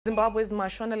Zimbabwe's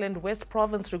Mashonaland West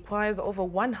Province requires over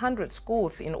 100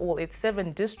 schools in all its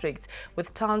 7 districts,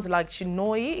 with towns like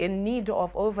Chinhoyi in need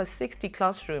of over 60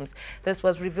 classrooms. This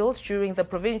was revealed during the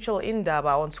provincial Indaba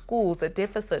on schools, a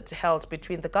deficit held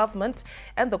between the government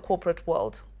and the corporate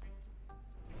world.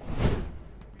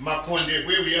 Makonde,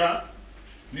 where we are,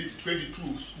 needs 22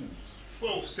 schools,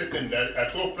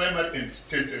 12 primary and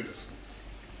 10 secondary schools.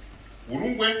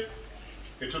 Urungwe,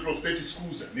 a total of 30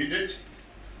 schools are needed.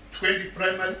 20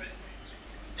 primary,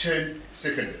 10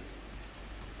 secondary.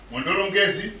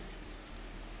 Mondolongezi,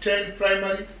 10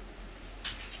 primary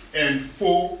and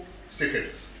 4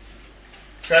 secondary.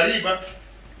 Kariba,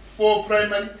 4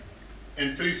 primary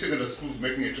and 3 secondary schools,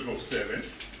 making a total of 7.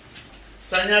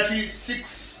 Sanyati,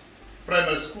 6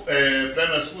 primary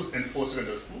schools and 4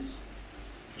 secondary schools.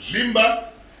 Zimba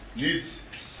needs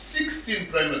 16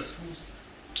 primary schools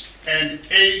and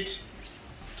 8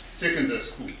 secondary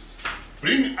schools,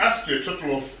 bringing us to a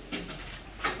total of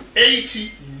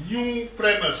 80 new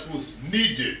primary schools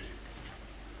needed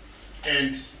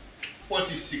and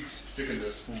 46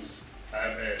 secondary schools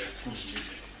needed.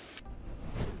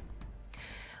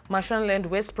 Mashonaland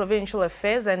West Provincial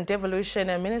Affairs and Devolution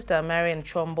Minister Marion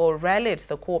Chombo rallied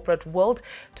the corporate world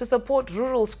to support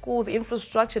rural schools'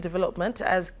 infrastructure development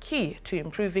as key to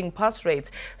improving pass rates.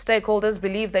 Stakeholders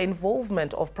believe the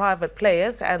involvement of private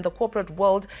players and the corporate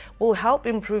world will help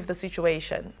improve the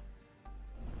situation.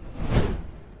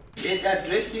 At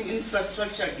addressing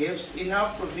infrastructure gaps in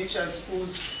our provincial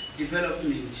schools'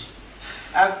 development.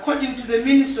 According to the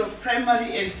Ministry of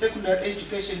Primary and Secondary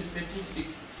Education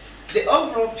Statistics, the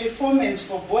overall performance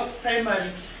for both primary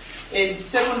and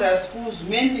secondary schools,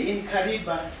 mainly in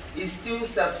Kariba, is still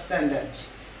substandard.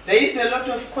 There is a lot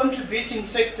of contributing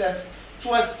factors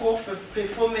towards poor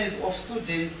performance of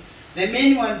students, the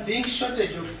main one being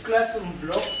shortage of classroom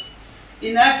blocks,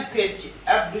 inadequate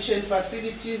ablution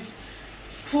facilities,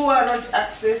 poor road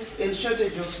access, and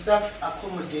shortage of staff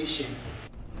accommodation.